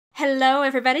Hello,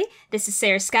 everybody. This is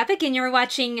Sarahscopic, and you're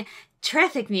watching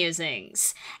Traffic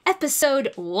Musings,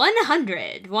 episode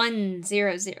 100.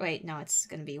 100. Wait, no, it's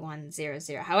gonna be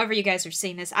 100. However you guys are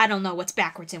seeing this, I don't know what's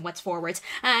backwards and what's forwards.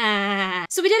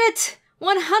 So we did it!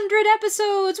 100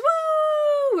 episodes!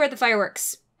 Woo! Where are the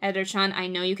fireworks? Editor Sean, I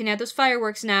know you can add those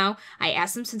fireworks now. I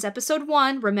asked them since episode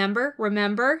 1. Remember?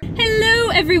 Hello,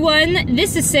 everyone!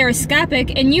 This is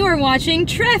Sarahscopic, and you are watching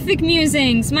Traffic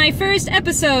Musings, my first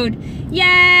episode.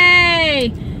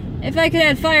 Yay! If I could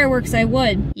add fireworks, I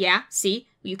would. Yeah, see?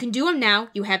 You can do them now.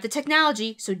 You have the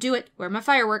technology, so do it. Where are my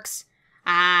fireworks?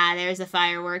 Ah, there's the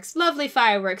fireworks. Lovely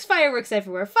fireworks. Fireworks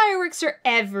everywhere. Fireworks for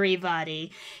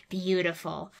everybody.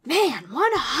 Beautiful. Man,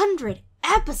 100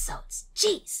 episodes.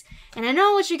 Jeez. And I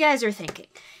know what you guys are thinking.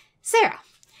 Sarah,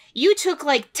 you took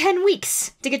like 10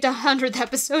 weeks to get to 100th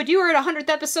episode. You were at 100th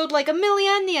episode like a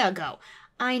millennia ago.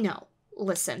 I know.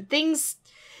 Listen,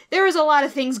 there was a lot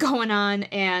of things going on,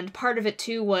 and part of it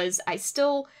too was I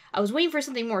was waiting for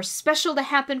something more special to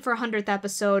happen for 100th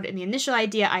episode, and the initial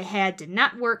idea I had did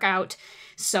not work out,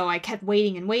 so I kept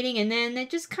waiting, and then it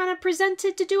just kind of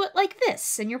presented to do it like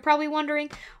this. And you're probably wondering,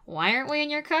 why aren't we in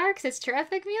your car? Because it's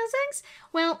Traffic Musings?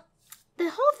 Well, the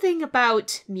whole thing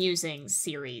about Musings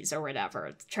series, or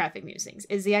whatever, Traffic Musings,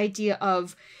 is the idea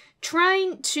of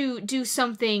trying to do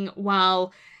something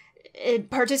while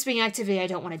participating in activity I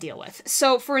don't want to deal with.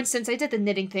 So, for instance, I did the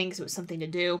knitting thing because it was something to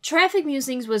do. Traffic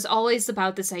Musings was always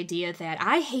about this idea that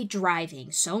I hate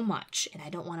driving so much, and I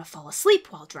don't want to fall asleep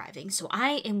while driving, so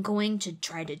I am going to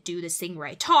try to do this thing where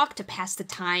I talk to pass the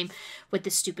time with the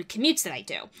stupid commutes that I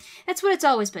do. That's what it's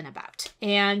always been about.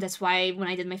 And that's why when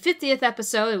I did my 50th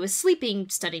episode, it was Sleeping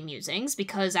Study Musings,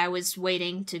 because I was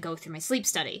waiting to go through my sleep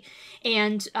study.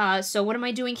 And so what am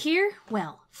I doing here?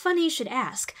 Well, funny you should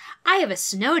ask. I have a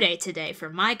snow day today for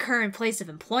my current place of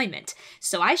employment,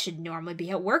 so I should normally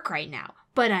be at work right now,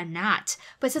 but I'm not.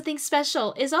 But something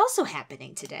special is also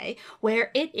happening today, where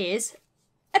it is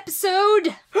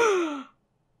episode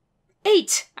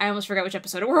 8. I almost forgot which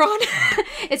episode we're on.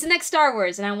 It's the next Star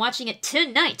Wars, and I'm watching it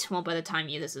tonight. Well, by the time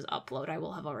this is upload, I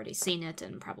will have already seen it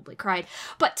and probably cried.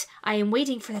 But I am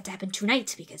waiting for that to happen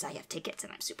tonight because I have tickets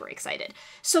and I'm super excited.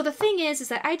 So the thing is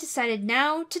that I decided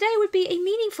today would be a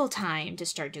meaningful time to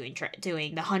start doing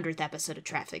the 100th episode of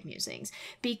Traffic Musings,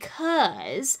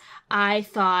 because I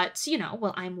thought,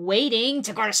 well, I'm waiting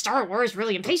to go to Star Wars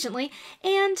really impatiently,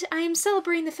 and I am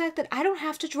celebrating the fact that I don't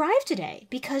have to drive today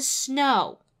because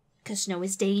snow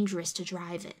is dangerous to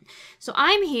drive in. So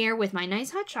I'm here with my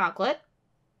nice hot chocolate,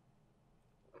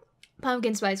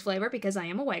 pumpkin spice flavor, because I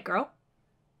am a white girl.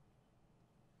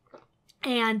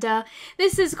 And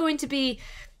this is going to be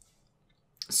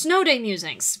Snow Day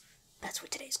Musings. That's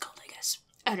what today's called, I guess.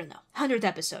 I don't know. 100th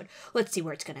episode. Let's see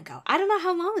where it's going to go. I don't know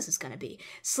how long this is going to be.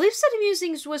 Sleep Study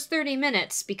Musings was 30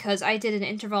 minutes because I did it in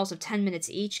intervals of 10 minutes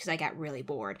each because I got really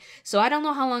bored. So I don't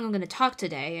know how long I'm going to talk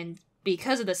today, and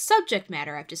because of the subject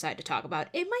matter I've decided to talk about,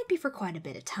 it might be for quite a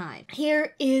bit of time.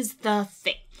 Here is the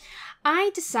thing.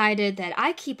 I decided that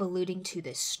I keep alluding to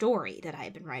this story that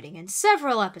I've been writing in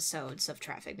several episodes of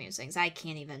Traffic Musings. I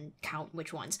can't even count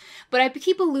which ones. But I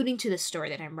keep alluding to this story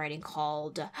that I'm writing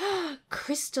called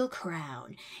Crystal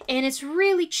Crown. And it's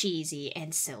really cheesy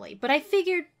and silly. But I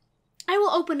figured I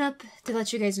will open up to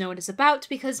let you guys know what it's about,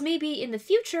 because maybe in the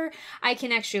future I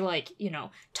can actually,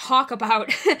 talk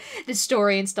about the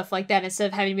story and stuff like that, instead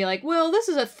of having to be like, well, this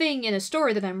is a thing in a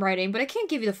story that I'm writing, but I can't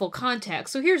give you the full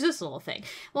context, so here's this little thing.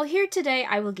 Well, here today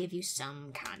I will give you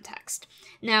some context.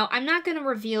 Now, I'm not going to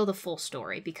reveal the full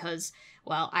story because,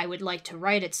 well, I would like to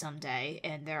write it someday,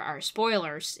 and there are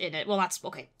spoilers in it. Well, not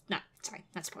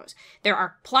spoilers. There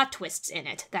are plot twists in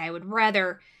it that I would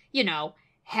rather,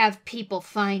 have people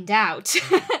find out.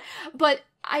 But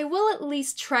I will at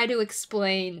least try to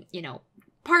explain,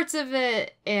 parts of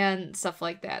it and stuff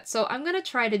like that. So I'm going to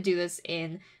try to do this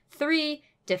in 3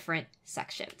 different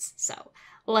sections. So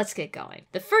let's get going.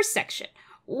 The first section.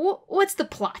 What's the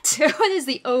plot? What is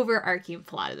the overarching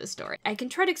plot of the story? I can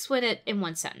try to explain it in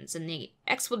 1 sentence, and the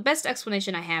best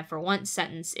explanation I have for 1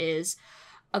 sentence is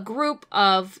a group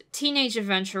of teenage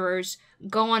adventurers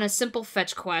go on a simple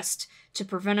fetch quest to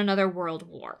prevent another world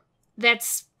war.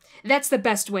 That's the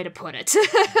best way to put it.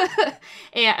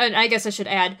 and I guess I should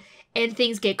add, and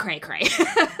things get cray-cray.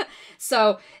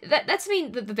 So that's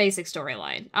the basic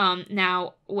storyline.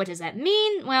 Now, what does that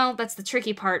mean? Well, that's the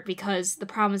tricky part, because the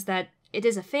problem is that it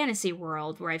is a fantasy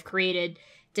world where I've created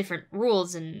different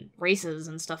rules and races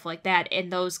and stuff like that,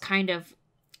 and those kind of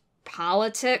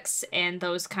politics and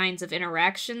those kinds of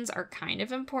interactions are kind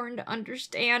of important to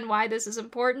understand why this is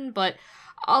important, but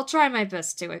I'll try my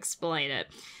best to explain it.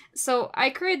 So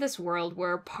I created this world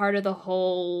where part of the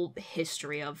whole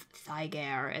history of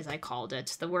Thygare, as I called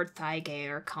it, the word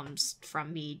Thygare comes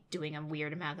from me doing a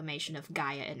weird amalgamation of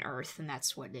Gaia and Earth, and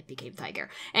that's when it became Thygare.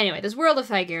 Anyway, this world of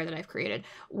Thygare that I've created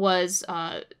was,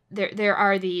 there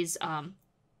are these,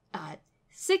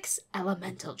 6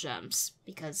 elemental gems,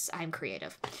 because I'm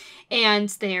creative. And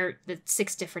they're the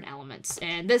 6 different elements.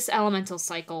 And this elemental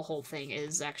cycle whole thing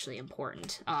is actually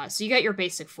important. So you got your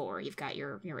basic 4. You've got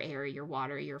your air, your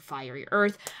water, your fire, your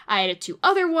earth. I added 2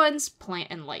 other ones, plant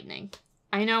and lightning.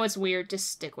 I know it's weird, just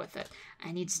stick with it.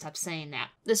 I need to stop saying that.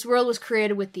 This world was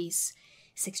created with these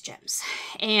 6 gems.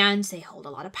 And they hold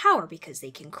a lot of power because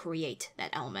they can create that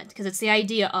element. Because it's the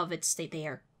idea of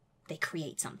they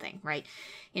create something, right?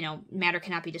 You know, matter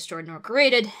cannot be destroyed nor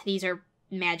created. These are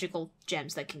magical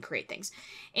gems that can create things.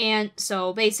 And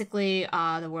so basically,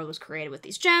 the world was created with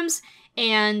these gems.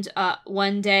 And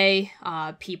one day,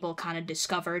 people kind of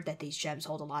discovered that these gems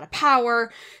hold a lot of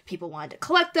power. People wanted to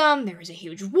collect them. There was a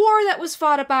huge war that was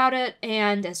fought about it.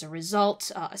 And as a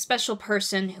result, a special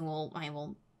person who I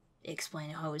will explain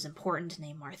how it was important,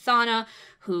 named Marthana,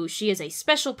 who she is a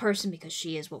special person because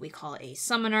she is what we call a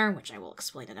summoner, which I will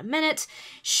explain in a minute.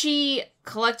 She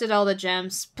collected all the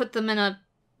gems, put them in a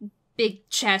big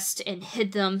chest, and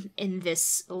hid them in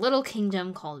this little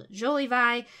kingdom called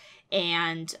Jolivai,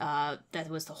 and that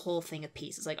was the whole thing of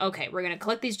peace. It's like, okay, we're going to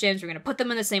collect these gems, we're going to put them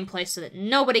in the same place so that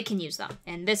nobody can use them,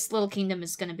 and this little kingdom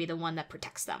is going to be the one that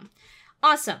protects them.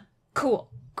 Awesome. Cool.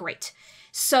 Great.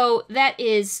 So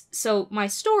my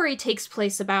story takes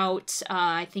place about,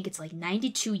 I think it's like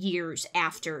 92 years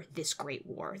after this Great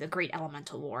War, the Great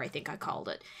Elemental War, I think I called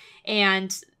it.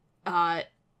 And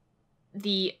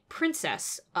the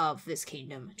princess of this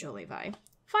kingdom, Jolivai,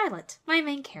 Violet, my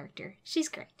main character, she's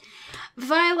great.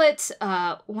 Violet,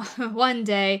 one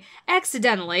day,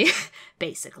 accidentally,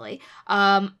 basically,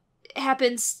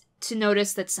 happens to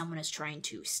notice that someone is trying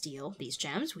to steal these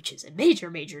gems, which is a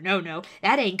major, major no-no.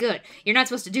 That ain't good. You're not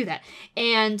supposed to do that.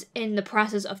 And in the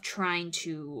process of trying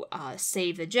to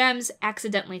save the gems,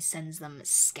 accidentally sends them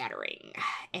scattering.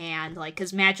 And, like,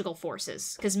 because magical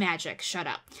forces. Because magic. Shut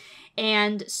up.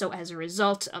 And so as a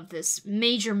result of this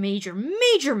major, major,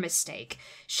 major mistake,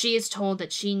 she is told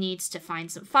that she needs to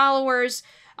find some followers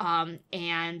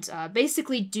and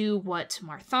basically do what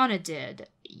Marthana did,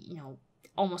 you know,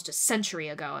 almost a century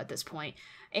ago at this point,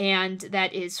 and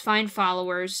that is find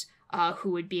followers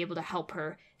who would be able to help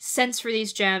her sense for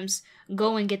these gems,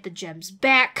 go and get the gems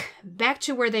back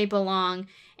to where they belong,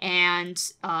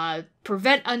 and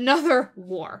prevent another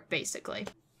war, basically.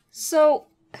 So,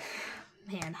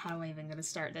 man, how am I even going to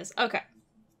start this? Okay.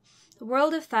 The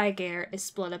world of Thygare is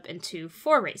split up into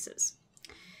 4 races.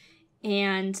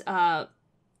 And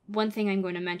one thing I'm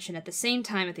going to mention at the same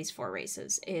time with these 4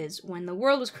 races is when the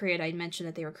world was created, I mentioned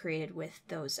that they were created with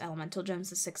those elemental gems,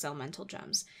 the 6 elemental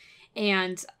gems.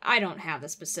 And I don't have the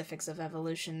specifics of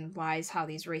evolution-wise how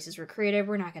these races were created.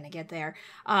 We're not going to get there.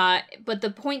 But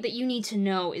the point that you need to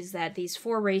know is that these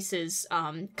 4 races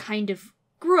kind of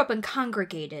grew up and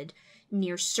congregated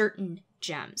near certain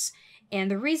gems. And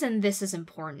the reason this is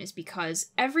important is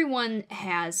because everyone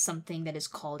has something that is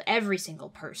called, every single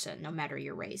person, no matter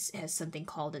your race, has something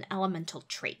called an elemental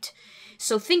trait.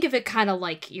 So think of it kind of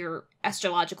like your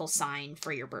astrological sign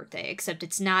for your birthday, except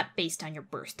it's not based on your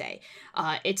birthday.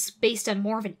 It's based on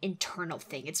more of an internal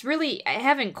thing. It's really, I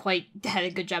haven't quite had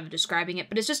a good job of describing it,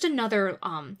 but it's just another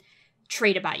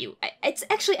trait about you. It's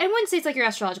actually, I wouldn't say it's like your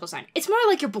astrological sign. It's more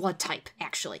like your blood type,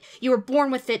 actually. You were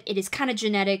born with it, it is kind of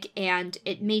genetic, and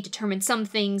it may determine some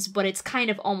things, but it's kind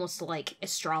of almost like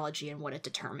astrology and what it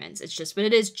determines. It's just, but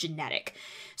it is genetic.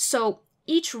 So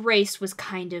each race was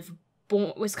kind of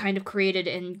created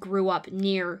and grew up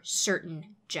near certain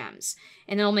gems.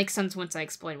 And it'll make sense once I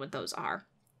explain what those are.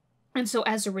 And so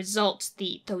as a result,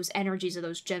 those energies of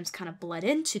those gems kind of bled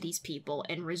into these people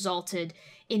and resulted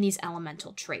in these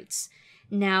elemental traits.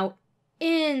 Now,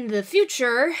 in the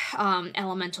future,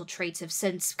 elemental traits have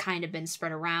since kind of been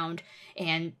spread around,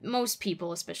 and most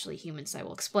people, especially humans I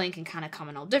will explain, can kind of come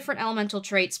in all different elemental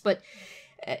traits, but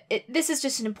this is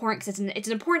just an important, because it's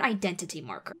an important identity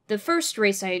marker. The first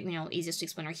race easiest to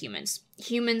explain are humans.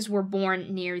 Humans were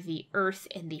born near the earth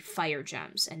and the fire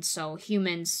gems, and so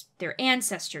humans, their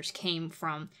ancestors came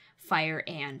from fire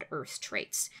and earth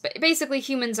traits. But basically,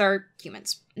 humans are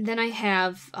humans. Then I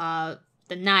have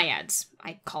the naiads,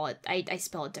 I call it. I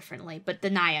spell it differently, but the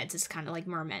naiads is kind of like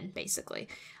mermen, basically.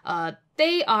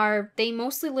 They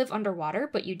mostly live underwater,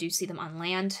 but you do see them on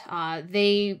land.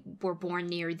 They were born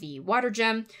near the water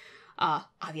gem.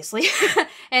 obviously.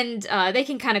 And they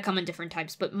can kind of come in different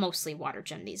types, but mostly water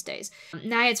gem these days.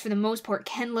 Naiads, for the most part,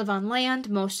 can live on land.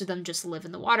 Most of them just live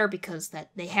in the water because that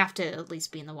they have to at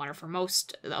least be in the water for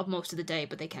most of the day,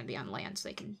 but they can be on land, so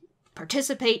they can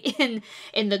participate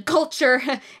in the culture,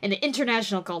 in the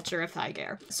international culture of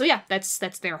Hygar. So yeah, that's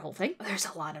their whole thing. There's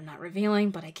a lot I'm not revealing,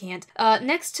 but I can't.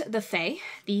 Next, the Fae.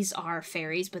 These are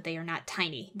fairies, but they are not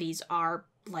tiny. These are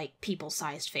like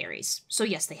people-sized fairies. So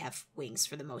yes, they have wings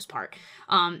for the most part.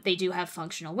 They do have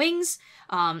functional wings.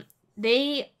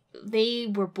 They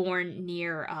were born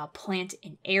near Plant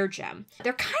and Air Gem.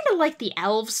 They're kind of like the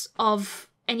elves of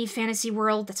any fantasy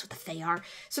world. That's what the Fae are.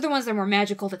 So they're ones that are more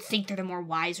magical, that think they're the more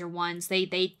wiser ones.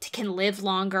 They can live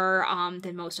longer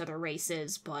than most other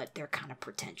races, but they're kind of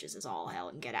pretentious as all hell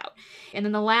and get out. And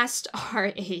then the last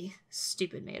are a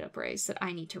stupid made-up race that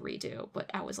I need to redo, but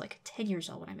I was like 10 years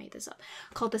old when I made this up,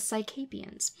 called the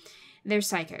Psycapians. They're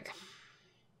psychic.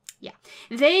 Yeah,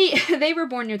 they were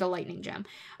born near the lightning gem,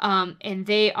 and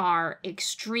they are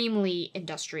extremely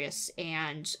industrious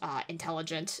and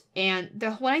intelligent. And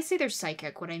when I say they're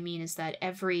psychic, what I mean is that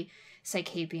every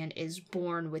Psycapian is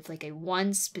born with like a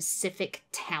one specific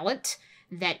talent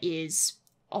that is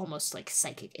almost like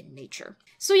psychic in nature.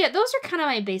 So yeah, those are kind of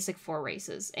my basic 4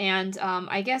 races. And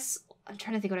I guess I'm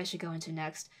trying to think what I should go into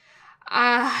next. So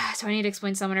I need to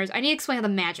explain summoners. I need to explain how the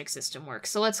magic system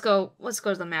works. So let's go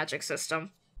to the magic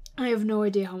system. I have no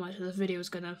idea how much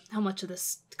of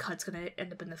this cut's gonna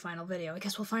end up in the final video. I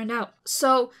guess we'll find out.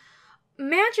 So,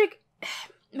 magic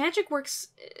works,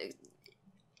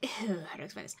 how to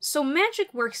explain this? So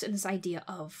magic works in this idea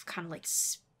of kind of like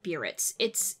spirits.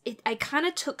 I kind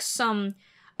of took some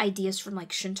ideas from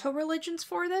like Shinto religions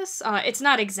for this. It's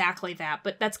not exactly that,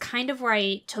 but that's kind of where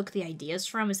I took the ideas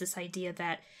from, is this idea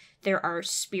that there are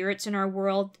spirits in our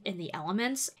world in the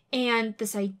elements. And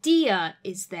this idea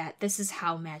is that this is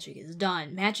how magic is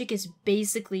done. Magic is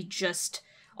basically just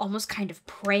almost kind of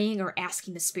praying or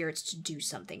asking the spirits to do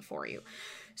something for you.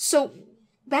 So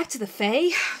back to the Fae,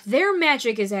 their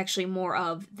magic is actually more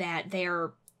of that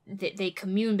they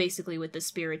commune basically with the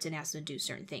spirits and ask them to do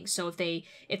certain things. So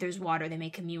if there's water, they may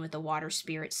commune with the water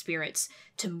spirits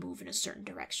to move in a certain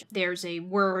direction. There's a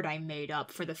word I made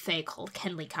up for the Fae called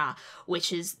Kenlika,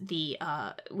 which is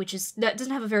that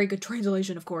doesn't have a very good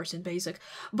translation, of course, in basic,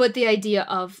 but the idea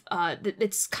of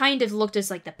it's kind of looked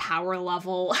as like the power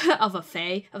level of a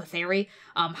fairy,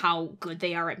 how good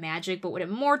they are at magic, but what it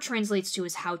more translates to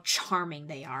is how charming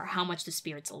they are, how much the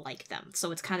spirits like them. So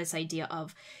it's kind of this idea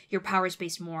of your power is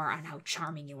based more on how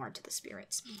charming you are to the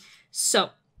spirits.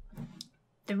 So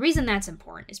the reason that's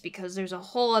important is because there's a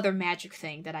whole other magic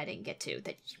thing that I didn't get to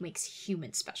that makes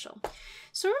humans special.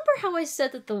 So remember how I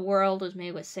said that the world was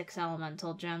made with 6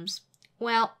 elemental gems?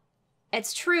 Well,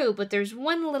 it's true, but there's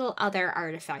one little other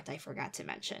artifact I forgot to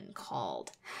mention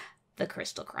called the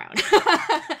Crystal Crown.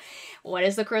 What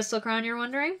is the Crystal Crown, you're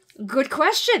wondering? Good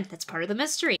question! That's part of the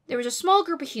mystery. There was a small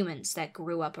group of humans that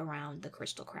grew up around the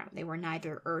Crystal Crown. They were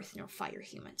neither earth nor fire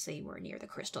humans. They were near the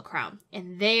Crystal Crown.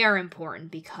 And they are important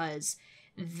because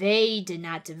they did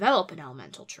not develop an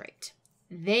elemental trait.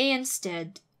 They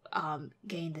instead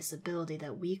gained this ability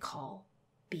that we call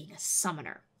being a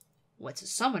summoner. What's a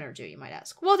summoner do, you might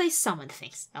ask? Well, they summon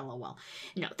things, lol.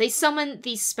 No, they summon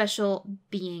these special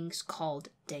beings called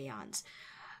Daons.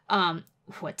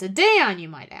 What's a Daon, you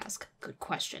might ask? Good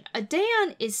question. A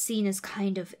Daon is seen as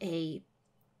kind of a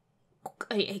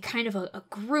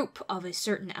group of a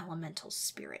certain elemental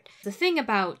spirit. The thing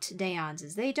about Daons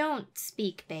is they don't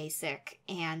speak basic,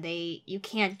 and you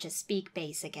can't just speak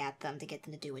basic at them to get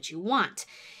them to do what you want.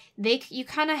 You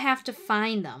kind of have to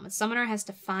find them. A summoner has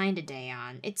to find a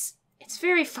Daon. It's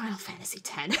very Final Fantasy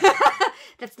X.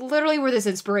 That's literally where this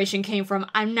inspiration came from.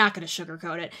 I'm not going to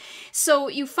sugarcoat it. So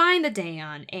you find the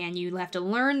Daon, and you have to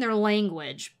learn their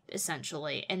language,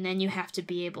 essentially, and then you have to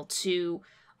be able to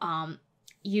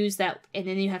use that, and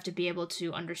then you have to be able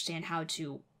to understand how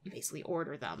to basically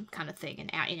order them, kind of thing.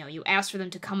 And you ask for them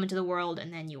to come into the world,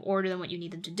 and then you order them what you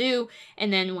need them to do,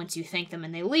 and then once you thank them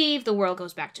and they leave, the world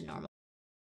goes back to normal.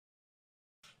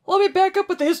 Let me back up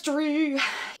with the history.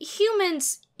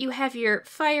 Humans, you have your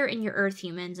fire and your earth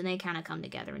humans, and they kind of come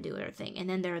together and do their thing. And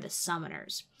then there are the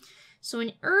summoners. So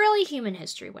in early human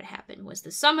history, what happened was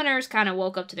the summoners kind of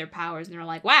woke up to their powers, and they're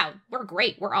like, wow, we're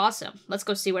great, we're awesome. Let's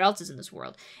go see what else is in this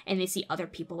world. And they see other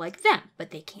people like them, but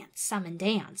they can't summon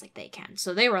Daons like they can.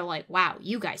 So they were like, wow,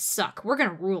 you guys suck. We're going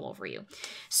to rule over you.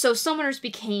 So summoners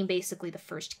became basically the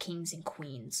first kings and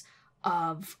queens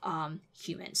of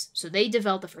humans. So they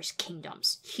developed the first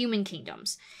kingdoms, human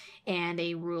kingdoms. and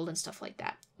they ruled and stuff like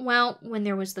that. Well, when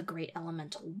there was the Great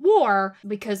Elemental War,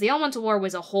 because the Elemental War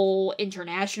was a whole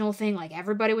international thing, like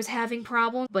everybody was having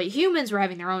problems, but humans were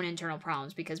having their own internal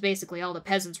problems, because basically all the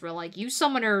peasants were like, you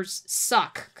summoners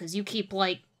suck, because you keep,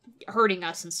 like, hurting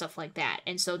us and stuff like that.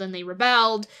 And so then they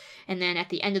rebelled, and then at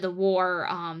the end of the war,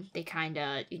 they kind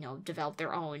of, developed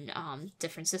their own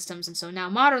different systems. And so now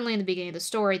modernly, in the beginning of the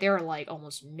story, there are like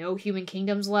almost no human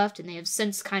kingdoms left, and they have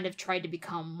since kind of tried to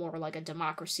become more like a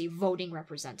democracy, voting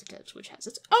representatives, which has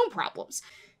its own problems.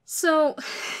 So,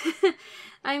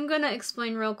 I'm going to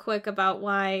explain real quick about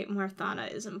why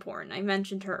Marthana is important. I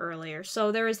mentioned her earlier.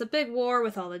 So, there was the big war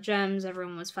with all the gems.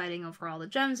 Everyone was fighting over all the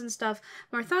gems and stuff.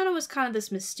 Marthana was kind of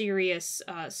this mysterious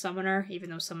summoner, even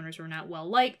though summoners were not well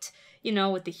liked,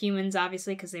 with the humans,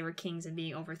 obviously, because they were kings and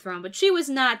being overthrown. But she was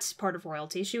not part of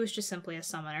royalty. She was just simply a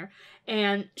summoner.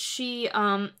 And she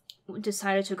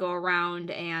decided to go around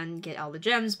and get all the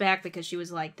gems back because she was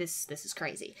like, this is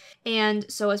crazy. And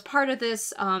so as part of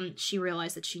this, she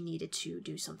realized that she needed to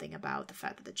do something about the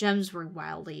fact that the gems were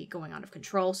wildly going out of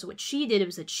control. So what she did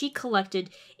was that she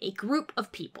collected a group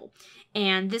of people.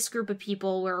 And this group of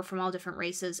people were from all different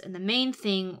races. And the main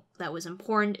thing that was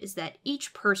important is that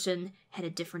each person had a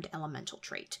different elemental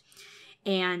trait.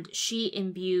 And she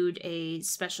imbued a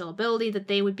special ability that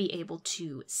they would be able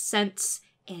to sense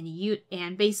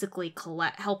and basically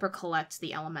help her collect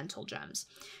the elemental gems.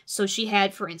 So she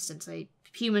had, for instance, a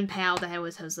human pal that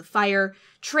has the fire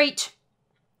trait,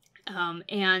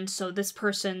 and so this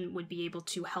person would be able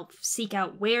to help seek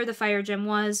out where the fire gem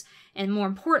was, and more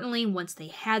importantly, once they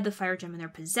had the fire gem in their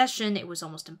possession, it was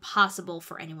almost impossible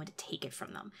for anyone to take it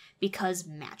from them, because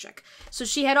magic. So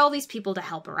she had all these people to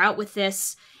help her out with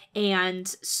this. And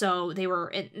so they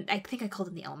were, I think I called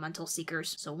them the Elemental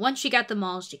Seekers. So once she got them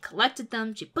all, she collected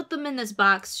them, she put them in this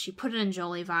box, she put it in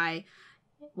Jolivai.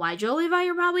 Why Jolivai,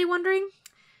 you're probably wondering?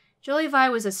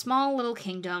 Jolivai was a small little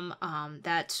kingdom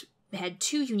that had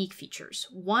two unique features.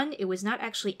 One, it was not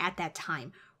actually at that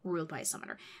time ruled by a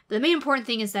summoner. But the main important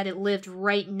thing is that it lived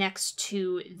right next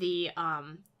to the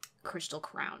Crystal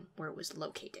Crown, where it was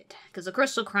located. Because the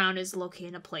Crystal Crown is located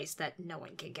in a place that no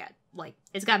one can get. Like,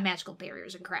 it's got magical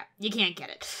barriers and crap. You can't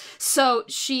get it. So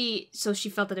she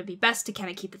felt that it'd be best to kind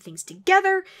of keep the things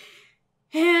together.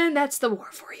 And that's the war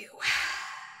for you.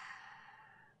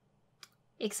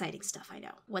 Exciting stuff, I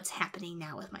know. What's happening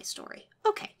now with my story?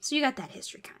 Okay, so you got that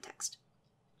history context.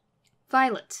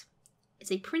 Violet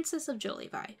is a princess of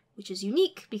Jolivai, which is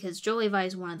unique because Jolivai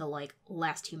is one of the,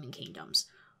 last human kingdoms.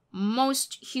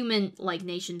 Most human,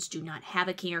 nations do not have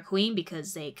a king or queen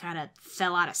because they kind of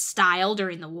fell out of style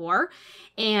during the war.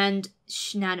 And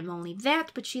not only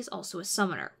that, but she's also a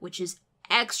summoner, which is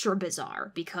extra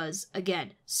bizarre because,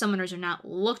 again, summoners are not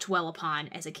looked well upon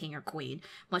as a king or queen,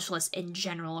 much less in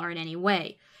general or in any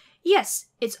way. Yes,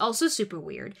 it's also super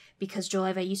weird because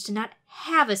Jolivai used to not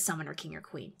have a summoner king or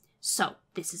queen. So,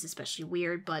 this is especially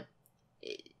weird, but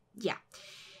yeah.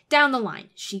 Down the line,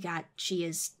 she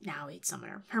is now a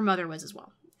summoner. Her mother was as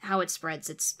well. How it spreads,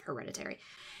 it's hereditary.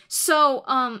 So,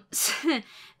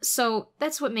 so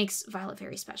that's what makes Violet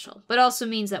very special. But also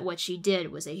means that what she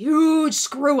did was a huge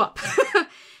screw up.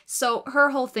 So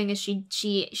her whole thing is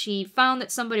she found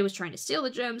that somebody was trying to steal the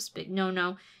gems. Big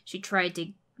no-no. She tried to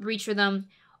reach for them.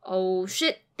 Oh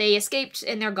shit, they escaped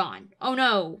and they're gone. Oh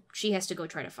no, she has to go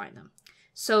try to find them.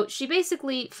 So she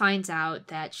basically finds out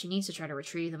that she needs to try to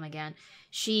retrieve them again.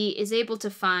 She is able to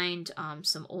find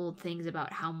some old things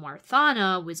about how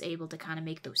Marthana was able to kind of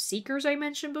make those seekers I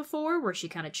mentioned before, where she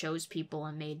kind of chose people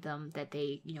and made them that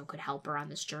they, could help her on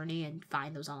this journey and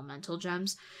find those elemental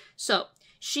gems. So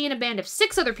she and a band of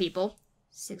 6 other people,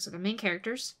 6 other main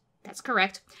characters, that's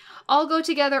correct, all go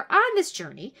together on this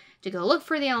journey to go look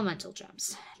for the elemental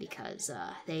gems because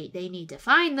they need to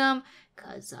find them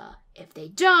because if they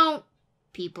don't,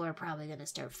 people are probably going to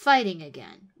start fighting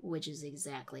again, which is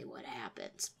exactly what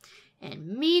happens. And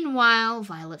meanwhile,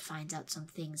 Violet finds out some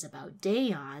things about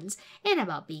Daeons and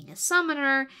about being a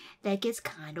summoner that gets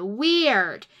kind of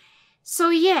weird. So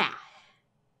yeah,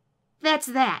 that's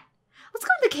that. Let's go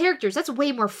to the characters. That's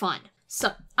way more fun.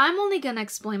 So, I'm only going to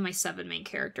explain my 7 main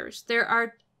characters. There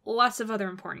are lots of other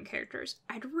important characters.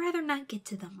 I'd rather not get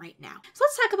to them right now. So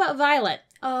let's talk about Violet.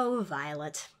 Oh,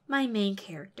 Violet, my main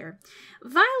character.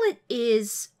 Violet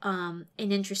is an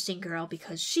interesting girl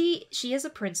because she is a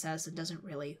princess and doesn't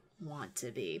really want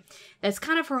to be. That's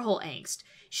kind of her whole angst.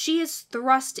 She is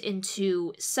thrust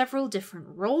into several different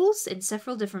roles and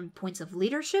several different points of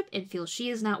leadership and feels she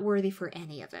is not worthy for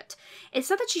any of it. It's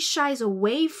not that she shies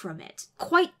away from it.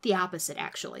 Quite the opposite,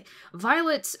 actually.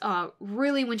 Violet,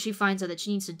 really, when she finds out that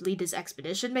she needs to lead this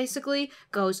expedition, basically,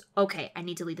 goes, okay, I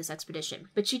need to lead this expedition.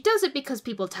 But she does it because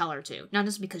people tell her to, not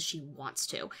just because she wants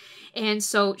to. And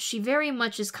so she very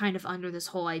much is kind of under this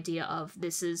whole idea of,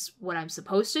 this is what I'm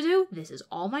supposed to do, this is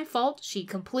all my fault. She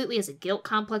completely has a guilt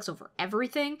complex over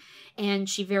everything. And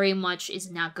she very much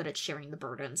is not good at sharing the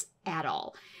burdens at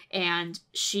all. And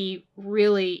she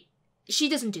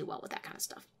doesn't do well with that kind of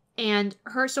stuff. And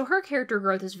her character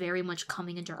growth is very much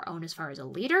coming into her own as far as a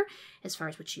leader, as far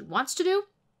as what she wants to do.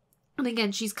 And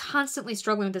again, she's constantly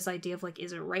struggling with this idea of, like,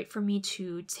 is it right for me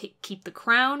to keep the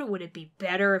crown? Would it be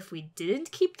better if we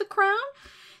didn't keep the crown?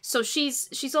 So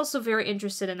she's also very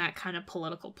interested in that kind of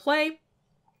political play.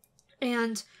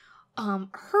 And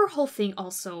her whole thing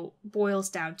also boils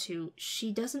down to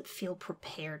she doesn't feel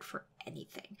prepared for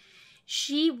anything.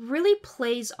 She really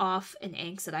plays off an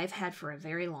angst that I've had for a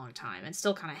very long time and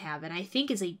still kind of have, and I think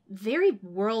is a very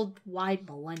worldwide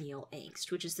millennial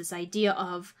angst, which is this idea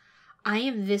of, I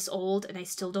am this old and I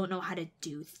still don't know how to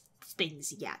do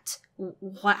things yet.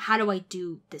 How do I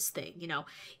do this thing? You know,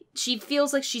 she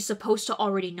feels like she's supposed to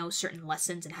already know certain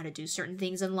lessons and how to do certain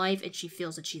things in life, and she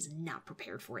feels that she's not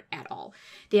prepared for it at all.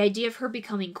 The idea of her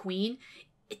becoming queen,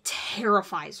 it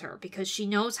terrifies her because she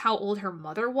knows how old her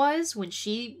mother was when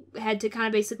she had to kind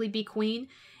of basically be queen,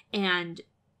 and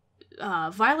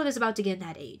Violet is about to get in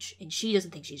that age, and she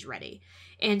doesn't think she's ready.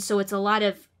 And so it's a lot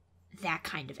of that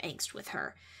kind of angst with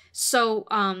her. So,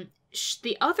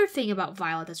 the other thing about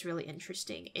Violet that's really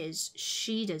interesting is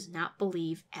she does not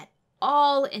believe at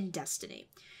all in destiny.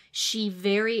 She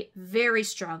very, very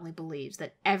strongly believes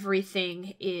that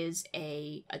everything is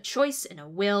a choice and a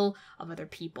will of other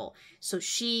people. So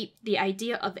the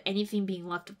idea of anything being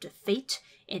left up to fate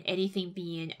and anything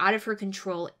being out of her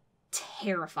control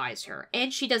terrifies her,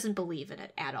 and she doesn't believe in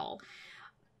it at all.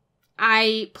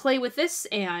 I play with this,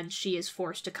 and she is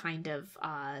forced to kind of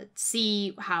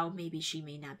see how maybe she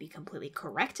may not be completely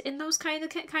correct in those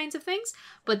kinds of things,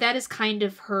 but that is kind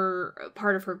of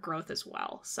part of her growth as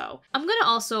well. So I'm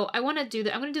gonna do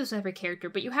this with every character,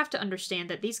 but you have to understand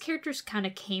that these characters kind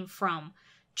of came from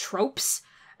tropes.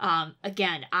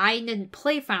 Again, I didn't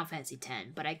play Final Fantasy X,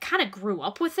 but I kind of grew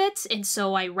up with it, and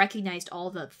so I recognized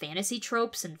all the fantasy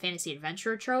tropes and fantasy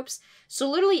adventure tropes. So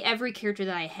literally every character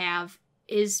that I have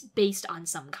is based on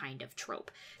some kind of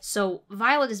trope. So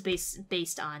Violet is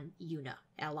based on Yuna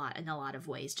in a lot of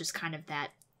ways, just kind of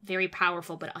that very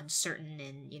powerful but uncertain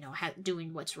and, you know,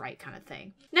 doing what's right kind of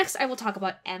thing. Next, I will talk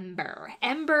about Ember.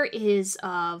 Ember is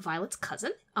Violet's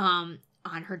cousin on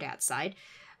her dad's side.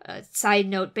 Side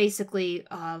note, basically,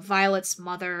 Violet's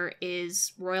mother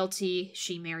is royalty.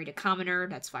 She married a commoner.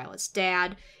 That's Violet's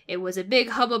dad. It was a big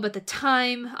hubbub at the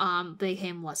time,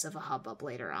 became less of a hubbub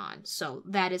later on. So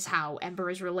that is how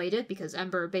Ember is related, because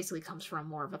Ember basically comes from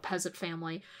more of a peasant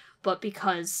family. But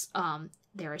because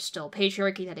there is still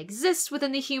patriarchy that exists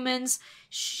within the humans,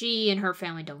 she and her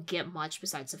family don't get much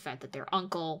besides the fact that their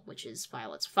uncle, which is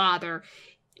Violet's father,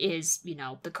 is, you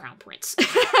know, the crown prince.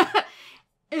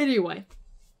 Anyway.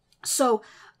 So,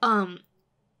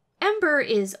 Ember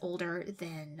is older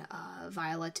than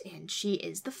Violet, and she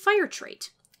is the fire trait.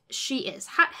 She is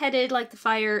hot-headed like the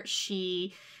fire.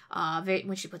 She,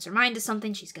 when she puts her mind to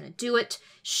something, she's gonna do it.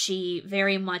 She's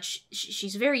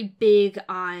very big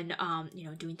on, you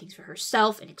know, doing things for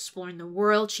herself and exploring the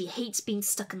world. She hates being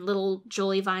stuck in little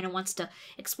Jolie Vine and wants to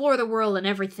explore the world and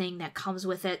everything that comes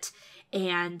with it.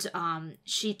 And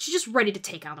she's just ready to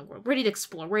take on the world, ready to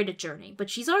explore, ready to journey. But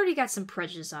she's already got some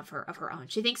prejudice of her own.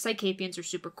 She thinks Psycapians are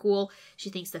super cool. She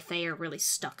thinks the Fae are really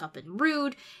stuck up and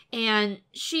rude. And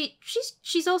she's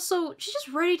just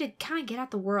ready to kind of get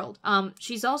out the world.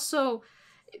 She's also,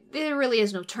 there really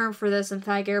is no term for this in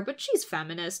Thygare, but she's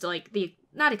feminist, like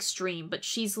not extreme, but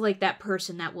she's like that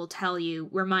person that will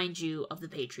remind you of the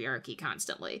patriarchy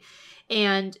constantly.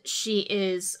 And she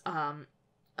is,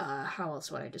 how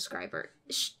else would I describe her?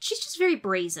 She's just very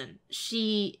brazen.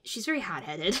 She's very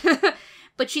hot-headed.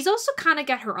 But she's also kind of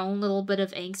got her own little bit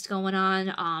of angst going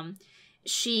on.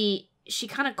 She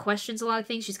kind of questions a lot of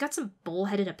things. She's got some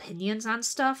bullheaded opinions on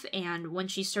stuff, and when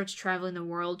she starts traveling the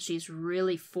world, she's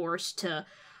really forced to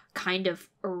kind of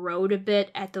erode a bit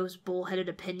at those bullheaded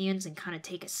opinions and kind of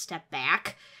take a step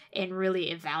back and really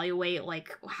evaluate,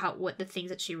 like, what the things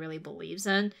that she really believes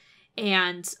in.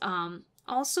 And,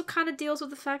 also kind of deals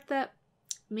with the fact that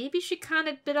maybe she kind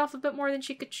of bit off a bit more than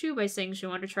she could chew by saying she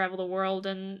wanted to travel the world,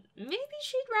 and maybe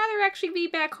she'd rather actually be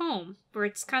back home, where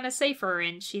it's kind of safer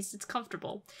and it's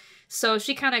comfortable. So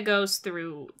she kind of goes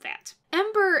through that.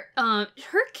 Ember,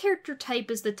 her character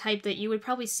type is the type that you would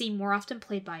probably see more often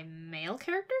played by male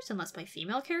characters and less by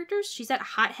female characters. She's that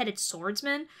hot-headed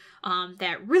swordsman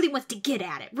that really wants to get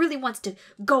at it, really wants to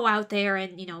go out there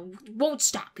and, won't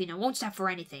stop for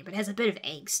anything, but has a bit of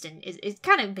angst and is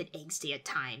kind of a bit angsty at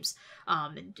times,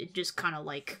 and just kind of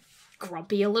like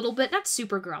grumpy a little bit. Not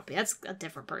super grumpy, that's a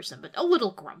different person, but a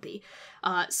little grumpy.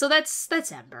 So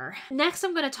that's Ember. Next,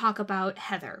 I'm going to talk about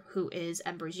Heather, who is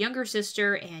Ember's younger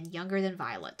sister and younger than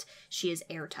Violet. She is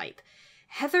air type.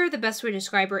 Heather, the best way to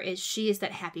describe her is she is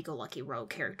that happy-go-lucky rogue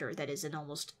character that is in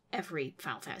almost every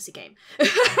Final Fantasy game.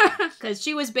 Because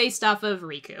she was based off of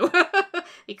Riku.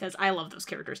 Because I love those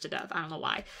characters to death. I don't know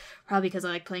why. Probably because I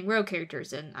like playing rogue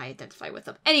characters and I identify with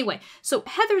them. Anyway, so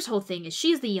Heather's whole thing is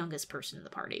she's the youngest person in the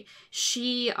party.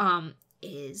 She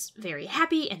is very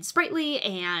happy and sprightly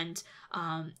and,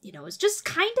 is just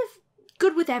kind of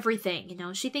good with everything.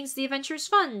 She thinks the adventure is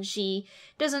fun.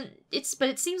 But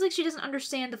it seems like she doesn't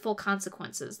understand the full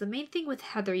consequences. The main thing with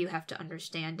Heather you have to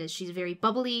understand is she's very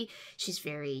bubbly, she's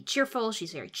very cheerful,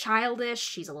 she's very childish,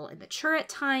 she's a little immature at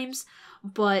times,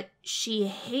 but she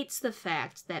hates the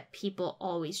fact that people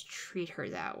always treat her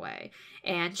that way.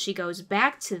 And she goes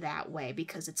back to that way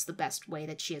because it's the best way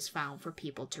that she has found for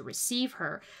people to receive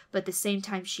her. But at the same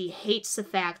time, she hates the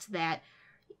fact that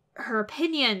her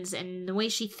opinions and the way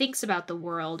she thinks about the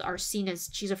world are seen as,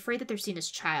 she's afraid that they're seen as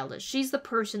childish. She's the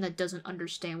person that doesn't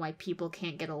understand why people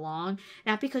can't get along.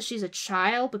 Not because she's a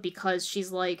child, but because she's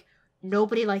like,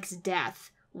 nobody likes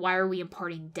death. Why are we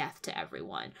imparting death to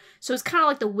everyone? So it's kind of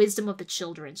like the wisdom of the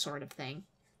children sort of thing.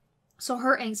 So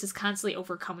her angst is constantly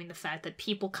overcoming the fact that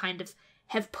people kind of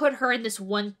have put her in this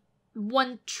one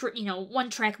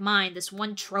track mind, this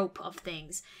one trope of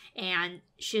things, and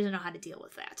she doesn't know how to deal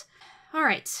with that. All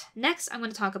right, next I'm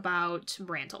going to talk about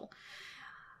Brantle,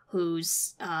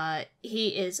 who's, he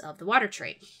is of the water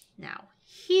trait. Now,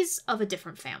 he's of a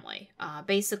different family.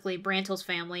 Basically, Brantle's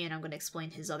family, and I'm going to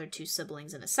explain his other two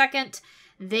siblings in a second,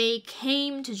 they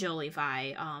came to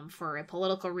Jolify for a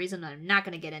political reason that I'm not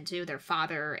going to get into. Their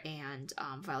father and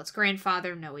Violet's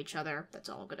grandfather know each other. That's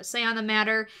all I'm going to say on the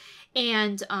matter.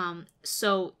 And but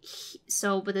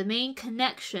the main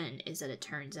connection is that it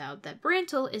turns out that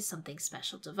Brantle is something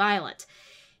special to Violet.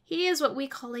 He is what we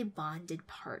call a bonded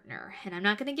partner. And I'm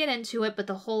not going to get into it, but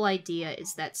the whole idea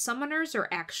is that summoners are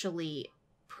actually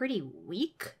pretty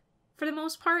weak for the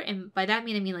most part. And by that I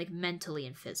mean like mentally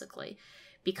and physically.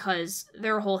 Because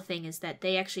their whole thing is that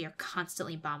they actually are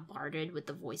constantly bombarded with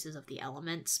the voices of the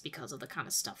elements because of the kind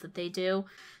of stuff that they do.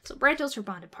 So Brantle's her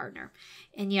bonded partner.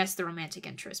 And yes, the romantic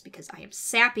interest, because I am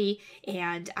sappy,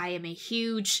 and I am a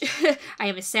huge, I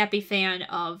am a sappy fan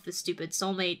of the stupid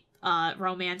soulmate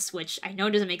romance, which I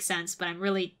know doesn't make sense, but I'm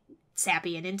really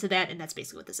sappy and into that, and that's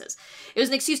basically what this is. It was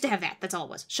an excuse to have that. That's all it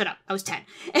was. Shut up. I was 10.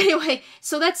 Anyway,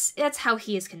 so that's how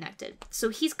he is connected. So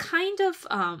he's kind of,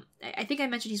 I think I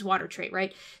mentioned he's water trait,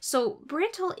 right? So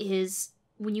Brantle is,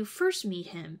 when you first meet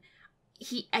him,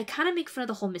 I kind of make fun of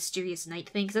the whole mysterious knight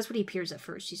thing, because that's what he appears at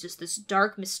first. He's just this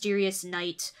dark, mysterious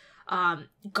knight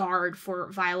guard for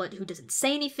Violet who doesn't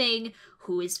say anything,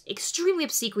 who is extremely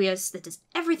obsequious, that does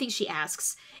everything she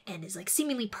asks, and is like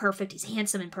seemingly perfect. He's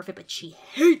handsome and perfect, but she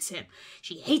hates him.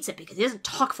 She hates it because he doesn't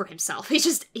talk for himself. He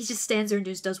just stands there and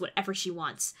just does whatever she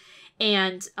wants.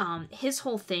 And his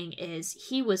whole thing is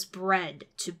he was bred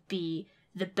to be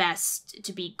the best,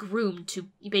 to be groomed, to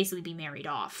basically be married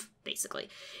off, basically.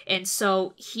 And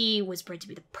so he was bred to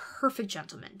be the perfect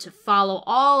gentleman, to follow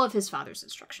all of his father's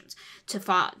instructions, to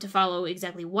follow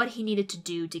exactly what he needed to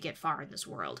do to get far in this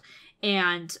world.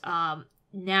 And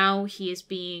now he's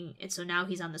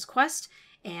on this quest,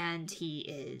 and he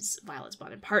is Violet's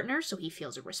bonded partner, so he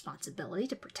feels a responsibility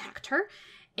to protect her.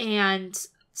 And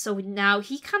so now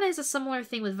he kind of has a similar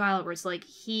thing with Violet, where it's like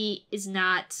he is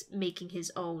not making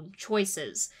his own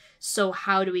choices. So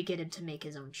how do we get him to make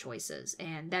his own choices?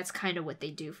 And that's kind of what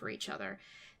they do for each other.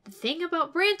 The thing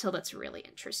about Brantle that's really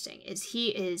interesting is he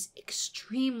is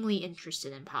extremely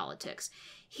interested in politics.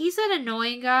 He's an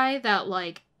annoying guy that,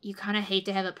 like, you kind of hate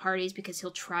to have at parties because he'll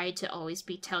try to always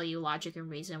tell you logic and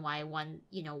reason why one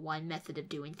method of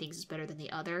doing things is better than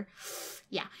the other.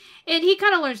 Yeah. And he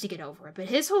kind of learns to get over it. But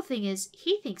his whole thing is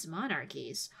he thinks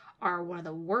monarchies are one of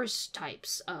the worst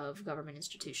types of government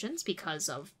institutions because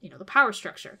of, the power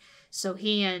structure. So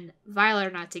he and Violet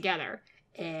are not together,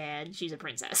 and she's a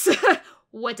princess.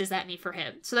 What does that mean for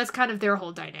him? So that's kind of their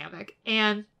whole dynamic.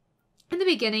 And In the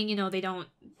beginning, you know, they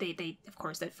of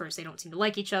course, at first they don't seem to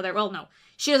like each other. Well, no,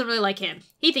 she doesn't really like him.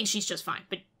 He thinks she's just fine,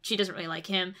 but she doesn't really like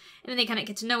him. And then they kind of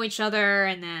get to know each other,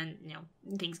 and then, you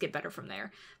know, things get better from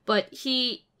there. But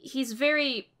he's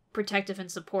very protective and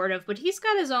supportive, but he's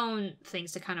got his own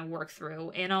things to kind of work through,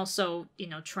 and also, you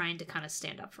know, trying to kind of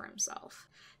stand up for himself.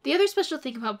 The other special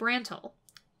thing about Brantle,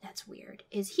 that's weird,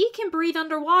 is he can breathe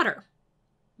underwater.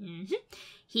 Mm-hmm.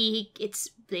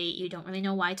 You don't really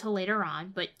know why till later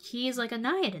on, but he is like a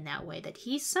naiad in that way, that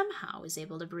he somehow is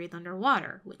able to breathe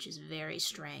underwater, which is very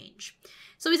strange.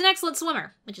 So he's an excellent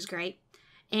swimmer, which is great.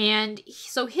 And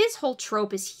so his whole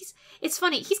trope is it's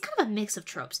funny, he's kind of a mix of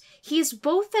tropes. He is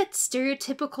both that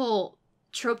stereotypical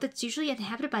trope that's usually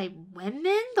inhabited by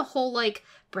women, the whole, like,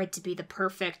 bred to be the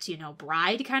perfect, you know,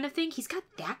 bride kind of thing. He's got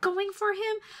that going for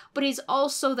him, but he's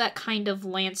also that kind of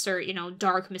Lancer, you know,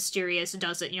 dark, mysterious,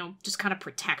 doesn't, you know, just kind of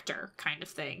protector kind of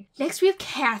thing. Next we have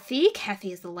Kathy.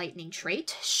 Kathy is the lightning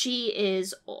trait. She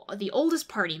is the oldest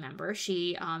party member.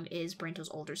 She is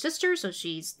Brantle's older sister, so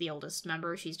she's the oldest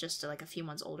member. She's just like a few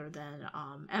months older than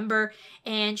Ember,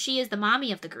 and she is the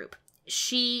mommy of the group.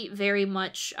 She very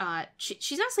much,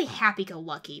 she's honestly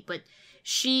happy-go-lucky, but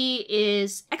she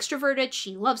is extroverted,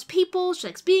 she loves people, she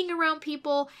likes being around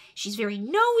people, she's very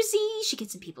nosy, she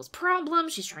gets in people's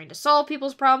problems, she's trying to solve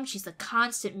people's problems, she's the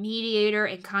constant mediator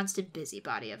and constant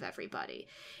busybody of everybody.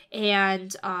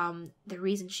 And the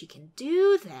reason she can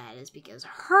do that is because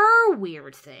her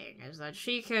weird thing is that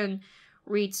she can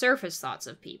read surface thoughts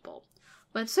of people.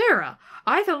 But Sarah,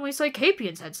 I thought only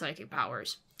Psycapians had psychic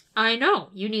powers. I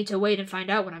know, you need to wait and find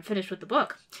out when I'm finished with the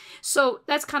book. So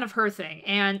that's kind of her thing,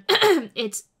 and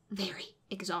it's very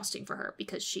exhausting for her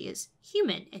because she is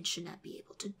human and should not be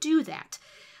able to do that.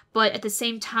 But at the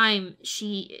same time,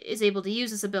 she is able to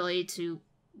use this ability to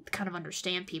kind of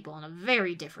understand people on a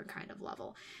very different kind of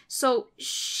level. So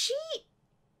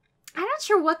I'm not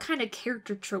sure what kind of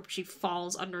character trope she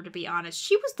falls under, to be honest.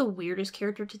 She was the weirdest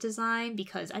character to design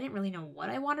because I didn't really know what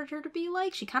I wanted her to be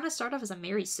like. She kind of started off as a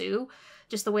Mary Sue,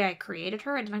 just the way I created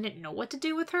her, and I didn't know what to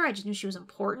do with her. I just knew she was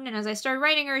important, and as I started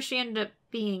writing her, she ended up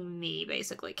being me,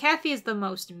 basically. Kathy is the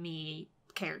most me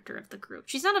character of the group.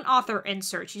 She's not an author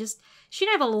insert. She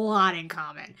didn't have a lot in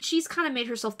common. She's kind of made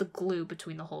herself the glue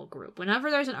between the whole group.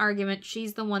 Whenever there's an argument,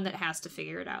 she's the one that has to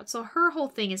figure it out. So her whole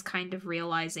thing is kind of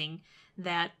realizing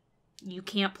that you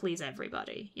can't please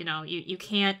everybody. You know, you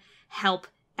can't help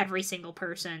every single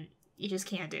person. You just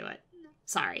can't do it.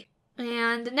 Sorry.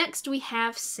 And next we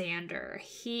have Sander.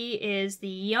 He is the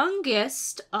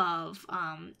youngest of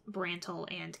Brantle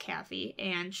and Kathy,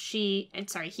 and he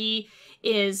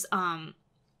is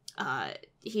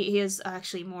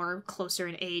actually more closer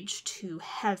in age to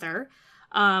Heather.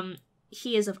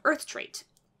 He is of Earth trait.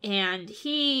 And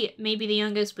he may be the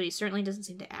youngest, but he certainly doesn't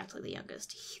seem to act like the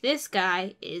youngest. This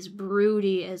guy is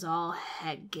broody as all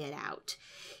heck get out.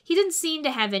 He didn't seem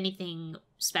to have anything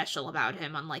special about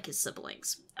him, unlike his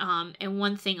siblings. And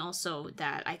one thing also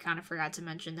that I kind of forgot to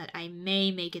mention, that I may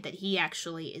make it that he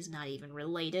actually is not even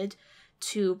related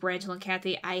to Brantle and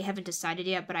Kathy. I haven't decided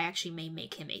yet, but I actually may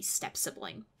make him a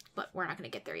step-sibling. But we're not going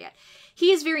to get there yet.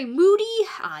 He is very moody,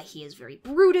 he is very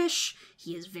brutish,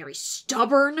 he is very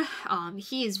stubborn,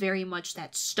 he is very much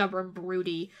that stubborn,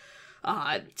 broody,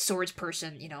 swords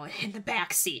person, you know, in the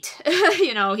back seat.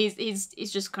 You know, he's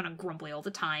just kind of grumbly all the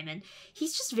time, and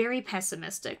he's just very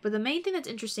pessimistic. But the main thing that's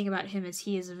interesting about him is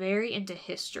he is very into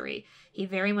history. He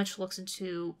very much looks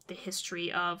into the history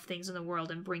of things in the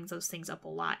world and brings those things up a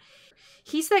lot.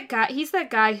 He's that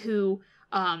guy who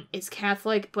is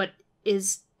Catholic, but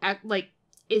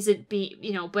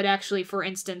but actually, for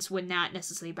instance, would not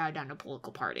necessarily bow down to a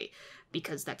political party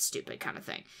because that's stupid kind of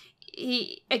thing.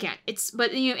 You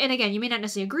may not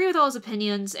necessarily agree with all his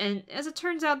opinions, and as it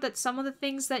turns out that some of the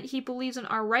things that he believes in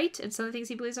are right, and some of the things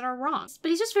he believes in are wrong. But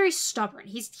he's just very stubborn.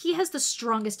 He has the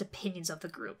strongest opinions of the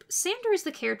group. Sander is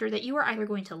the character that you are either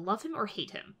going to love him or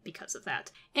hate him because of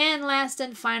that. And last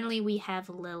and finally, we have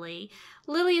Lily.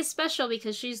 Lily is special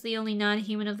because she's the only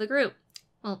non-human of the group.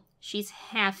 Well, she's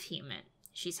half human.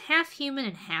 She's half human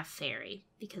and half fairy,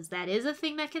 because that is a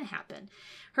thing that can happen.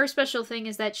 Her special thing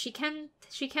is that she can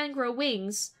grow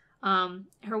wings.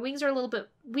 Her wings are a little bit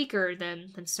weaker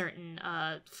than certain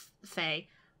fae,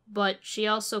 but she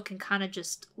also can kind of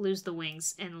just lose the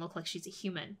wings and look like she's a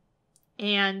human.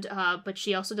 And but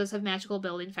she also does have magical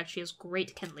ability. In fact, she has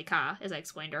great Kenlika, as I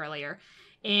explained earlier.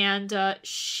 And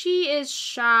she is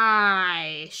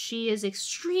shy. She is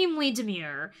extremely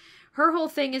demure. Her whole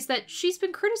thing is that she's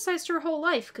been criticized her whole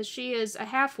life because she is a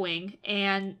half-wing,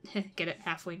 and get it,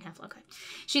 half-wing, half, okay.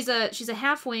 She's a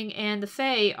half-wing, and the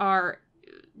Fae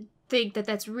think that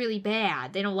that's really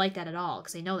bad. They don't like that at all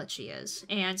because they know that she is.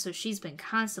 And so she's been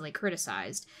constantly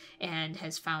criticized and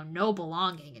has found no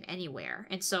belonging in anywhere.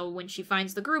 And so when she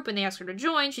finds the group and they ask her to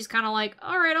join, she's kind of like,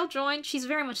 all right, I'll join. She's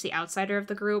very much the outsider of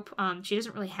the group. She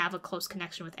doesn't really have a close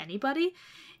connection with anybody.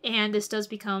 And this does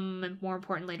become more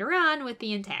important later on with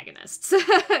the antagonists.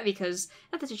 Because,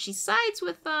 not that she sides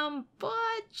with them,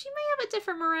 but she may have a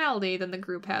different morality than the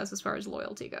group has as far as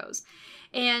loyalty goes.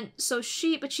 And so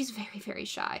but she's very, very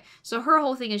shy. So her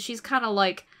whole thing is she's kind of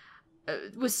like,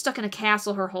 was stuck in a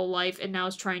castle her whole life and now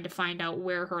is trying to find out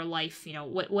where her life, you know,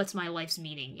 what's my life's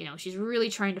meaning. You know, she's really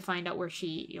trying to find out where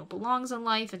she, you know, belongs in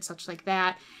life and such like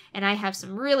that. And I have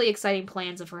some really exciting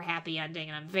plans of her happy ending,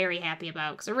 and I'm very happy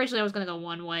about, because originally I was going to go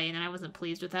one way and then I wasn't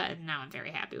pleased with that, and now I'm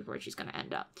very happy with where she's going to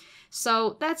end up.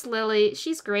 So that's Lily.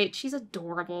 She's great. She's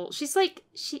adorable. She's like,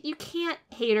 you can't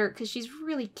hate her because she's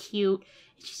really cute.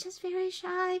 She's just very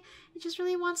shy and just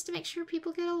really wants to make sure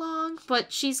people get along.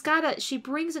 But she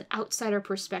brings an outsider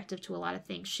perspective to a lot of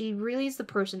things. She really is the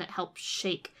person that helps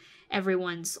shake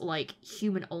everyone's, like,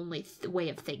 human-only way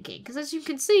of thinking. Because as you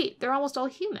can see, they're almost all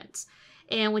humans.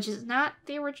 And which is not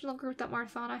the original group that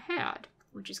Marthana had,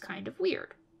 which is kind of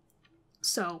weird.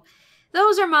 So,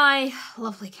 those are my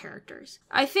lovely characters.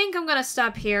 I think I'm gonna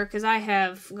stop here because I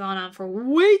have gone on for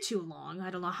way too long. I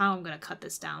don't know how I'm gonna cut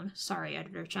this down. Sorry,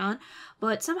 Editor John.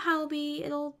 But somehow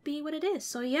it'll be what it is.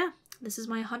 So yeah, this is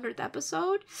my 100th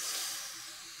episode.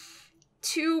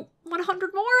 To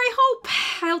 100 more, I hope.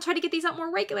 I'll try to get these out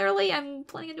more regularly. I'm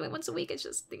planning on doing once a week. It's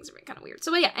just, things are kind of weird.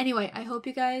 So yeah, anyway, I hope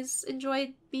you guys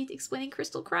enjoyed me explaining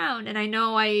Crystal Crown. And I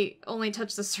know I only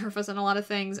touched the surface on a lot of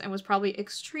things and was probably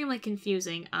extremely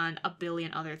confusing on a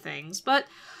billion other things. But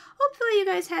hopefully you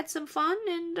guys had some fun.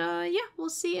 And yeah,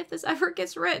 we'll see if this ever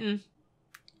gets written.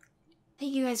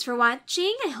 Thank you guys for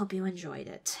watching. I hope you enjoyed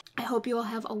it. I hope you all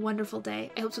have a wonderful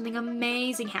day. I hope something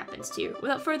amazing happens to you.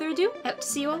 Without further ado, I hope to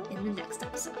see you all in the next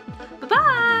episode.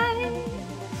 Bye-bye!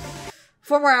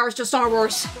 4 more hours to Star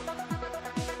Wars.